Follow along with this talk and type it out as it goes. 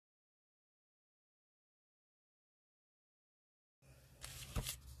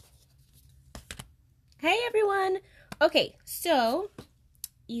Hey everyone! Okay, so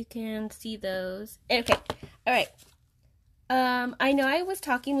you can see those. Okay, alright. I know I was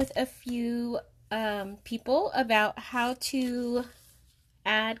talking with a few people about how to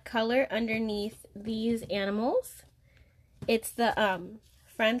add color underneath these animals. It's the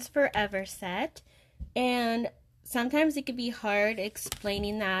Friends Forever set, and sometimes it could be hard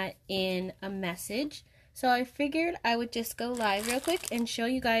explaining that in a message. So I figured I would just go live real quick and show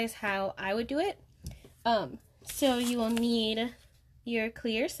you guys how I would do it. So you will need your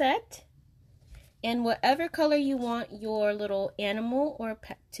clear set and whatever color you want your little animal or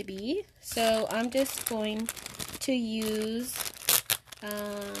pet to be. So I'm just going to use,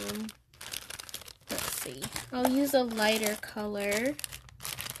 let's see, I'll use a lighter color.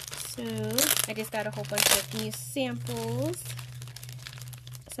 So I just got a whole bunch of new samples.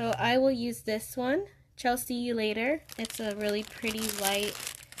 So I will use this one, Chelsea You Later. It's a really pretty light,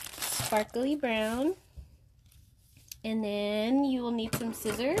 sparkly brown. And then you will need some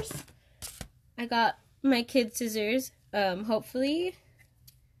scissors. I got my kid scissors. Hopefully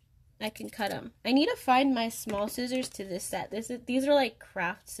I can cut them. I need to find my small scissors to this set. These are like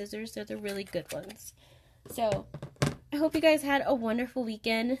craft scissors. They're the really good ones. So I hope you guys had a wonderful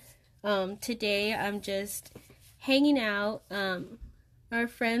weekend. Today I'm just hanging out. Our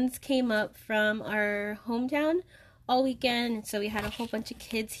friends came up from our hometown all weekend, and so we had a whole bunch of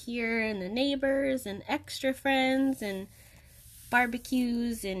kids here and the neighbors and extra friends and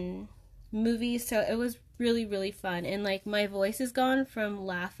barbecues and movies. So it was really fun, and like my voice is gone from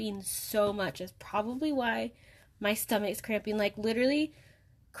laughing so much. That's probably why my stomach's cramping, like literally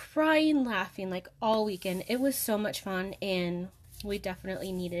crying laughing like all weekend. It was so much fun and we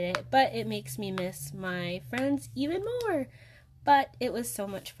definitely needed it, but it makes me miss my friends even more. But it was so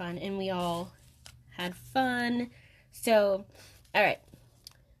much fun and we all had fun. So, alright,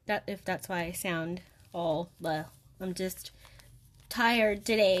 if that's why I sound all, I'm just tired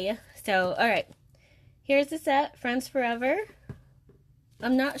today. So, alright, here's the set, Friends Forever.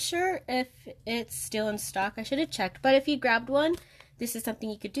 I'm not sure if it's still in stock. I should have checked, but if you grabbed one, this is something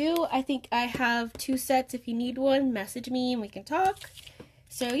you could do. I think I have 2 sets. If you need one, message me and we can talk.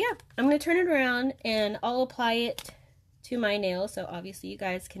 So, yeah, I'm going to turn it around and I'll apply it to my nails, so obviously you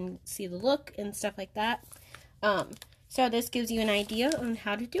guys can see the look and stuff like that. So this gives you an idea on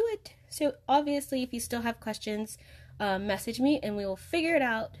how to do it. So obviously if you still have questions, message me and we will figure it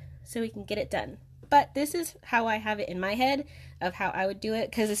out so we can get it done. But this is how I have it in my head of how I would do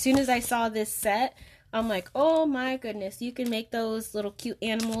it, because as soon as I saw this set, I'm like, oh my goodness, you can make those little cute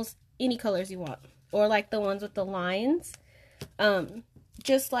animals any colors you want, or like the ones with the lines.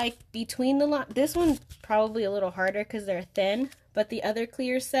 Just like between the lines, this one's probably a little harder because they're thin, but the other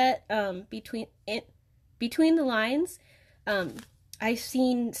clear set, between the lines, I've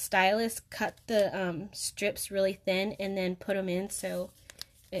seen stylists cut the strips really thin and then put them in, so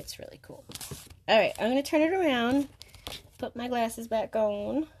it's really cool. Alright, I'm going to turn it around, put my glasses back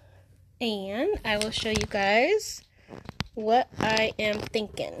on, and I will show you guys what I am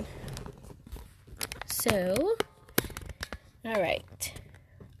thinking. So, alright.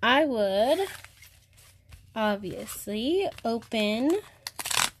 I would obviously open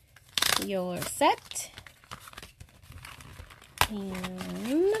your set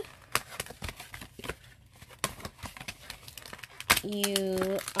and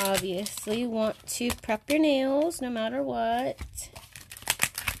you obviously want to prep your nails no matter what,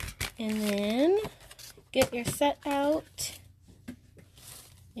 and then get your set out.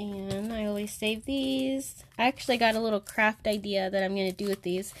 And I always save these. I actually got a little craft idea that I'm going to do with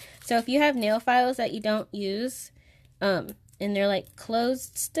these. So if you have nail files that you don't use, and they're like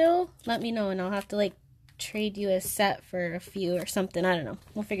closed still, let me know and I'll have to like trade you a set for a few or something. I don't know.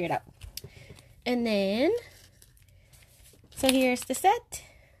 We'll figure it out. And then, so here's the set.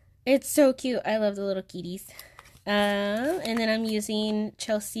 It's so cute. I love the little kitties. And then I'm using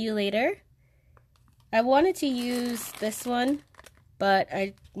Chelsea You Later. I wanted to use this one, but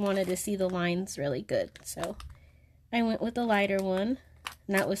I wanted to see the lines really good, so I went with the lighter one,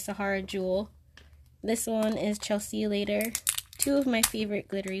 and that was Sahara Jewel. This one is Chelsea You Later, 2 of my favorite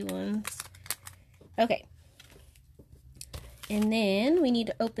glittery ones. Okay, and then we need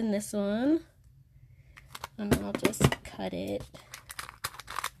to open this one, and I'll just cut it,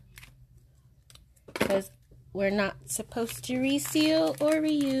 because we're not supposed to reseal or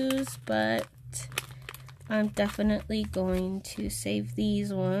reuse, but I'm definitely going to save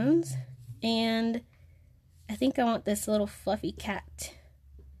these ones. And I think I want this little fluffy cat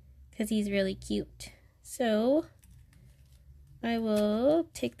because he's really cute. So I will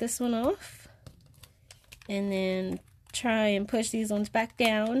take this one off and then try and push these ones back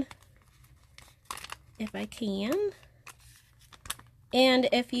down if I can. And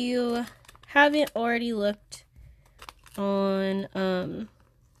if you haven't already looked on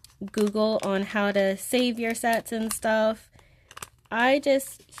Google on how to save your sets and stuff, I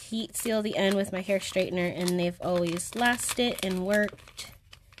just heat seal the end with my hair straightener and they've always lasted and worked.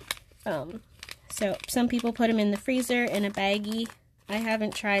 So some people put them in the freezer in a baggie. I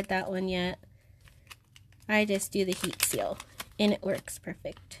haven't tried that one yet. I just do the heat seal and it works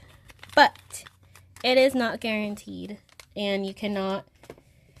perfect. But it is not guaranteed and you cannot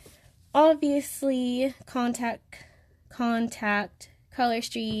obviously contact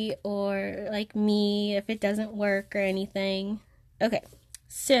ColorStreet or like me if it doesn't work or anything. Okay,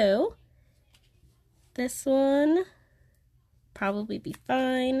 so this one probably be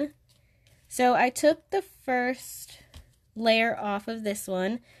fine. So I took the first layer off of this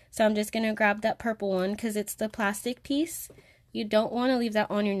one, so I'm just gonna grab that purple one because it's the plastic piece. You don't want to leave that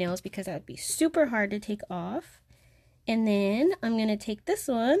on your nails because that would be super hard to take off. And then I'm gonna take this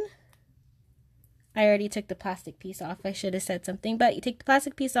one. I already took the plastic piece off. I should have said something, but you take the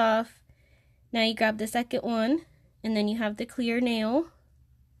plastic piece off. Now you grab the second one, and then you have the clear nail.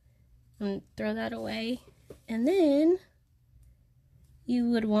 And throw that away. And then you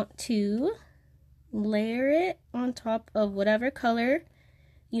would want to layer it on top of whatever color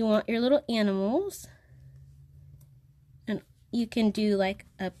you want your little animals. And you can do like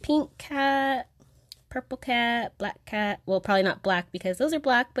a pink cat, purple cat, black cat. Well, probably not black because those are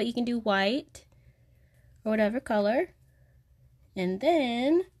black, but you can do white or whatever color. And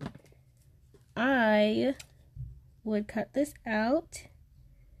then I would cut this out.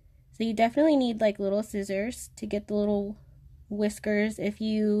 So you definitely need like little scissors to get the little whiskers if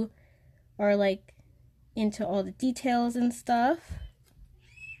you are like into all the details and stuff.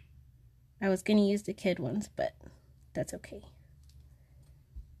 I was gonna use the kid ones, but that's okay.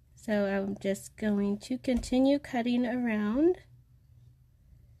 So I'm just going to continue cutting around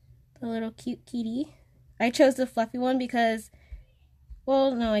the little cute kitty. I chose the fluffy one because,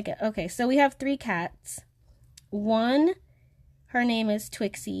 well, no, okay, so we have 3 cats. One, her name is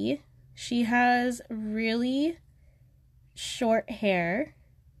Twixie. She has really short hair.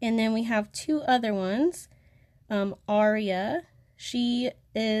 And then we have 2 other ones. Aria, she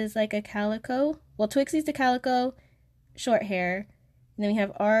is like a calico. Well, Twixie's the calico, short hair. And then we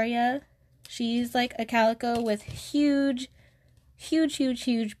have Aria. She's like a calico with huge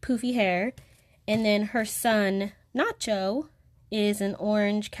poofy hair. And then her son, Nacho, is an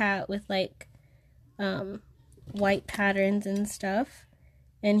orange cat with like white patterns and stuff.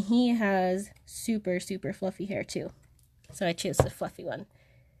 And he has super fluffy hair too. So I chose the fluffy one.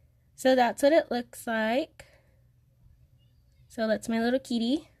 So that's what it looks like. So that's my little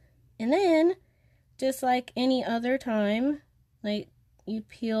kitty. And then, just like any other time, like you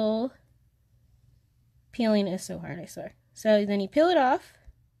peel. Peeling is so hard, I swear. So then you peel it off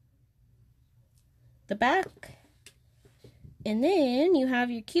the back. And then you have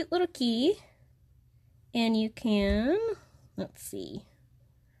your cute little kitty. And you can, let's see.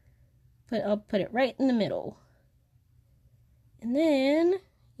 I'll put it right in the middle. And then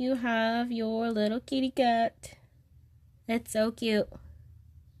you have your little kitty cat. It's so cute.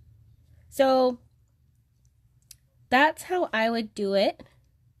 So that's how I would do it.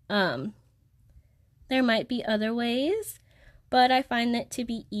 There might be other ways, but I find that to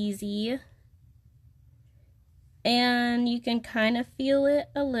be easy. And you can kind of feel it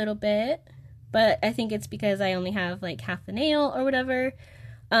a little bit, but I think it's because I only have like half a nail or whatever.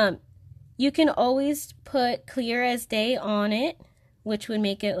 You can always put clear as day on it, which would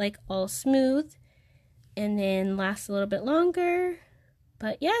make it like all smooth and then last a little bit longer.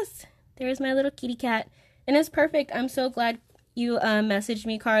 But yes, there's my little kitty cat. And it's perfect. I'm so glad you messaged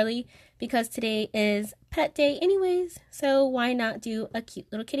me, Carly, because today is pet day anyways. So why not do a cute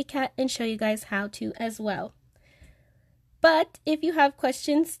little kitty cat and show you guys how to as well. But if you have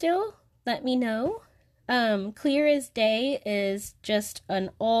questions still, let me know. Clear as day is just an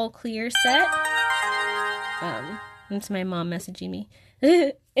all clear set. It's my mom messaging me.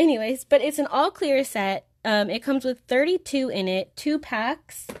 Anyways, but it's an all clear set. It comes with 32 in it, 2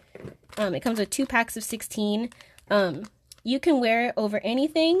 packs. It comes with 2 packs of 16. You can wear it over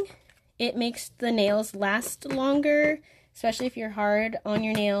anything. It makes the nails last longer, especially if you're hard on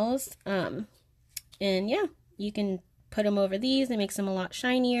your nails. And yeah, you can put them over these. It makes them a lot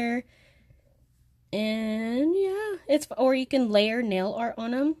shinier. And yeah, or you can layer nail art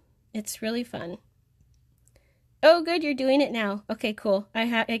on them. It's really fun. Oh, good, you're doing it now. Okay, cool.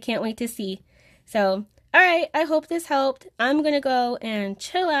 I can't wait to see. So, all right, I hope this helped. I'm gonna go and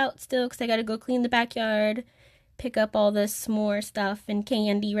chill out still because I gotta go clean the backyard, pick up all the s'more stuff and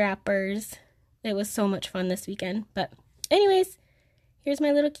candy wrappers. It was so much fun this weekend. But anyways, here's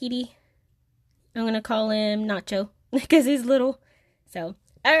my little kitty. I'm going to call him Nacho because he's little. So,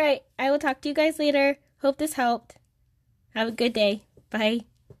 all right. I will talk to you guys later. Hope this helped. Have a good day. Bye.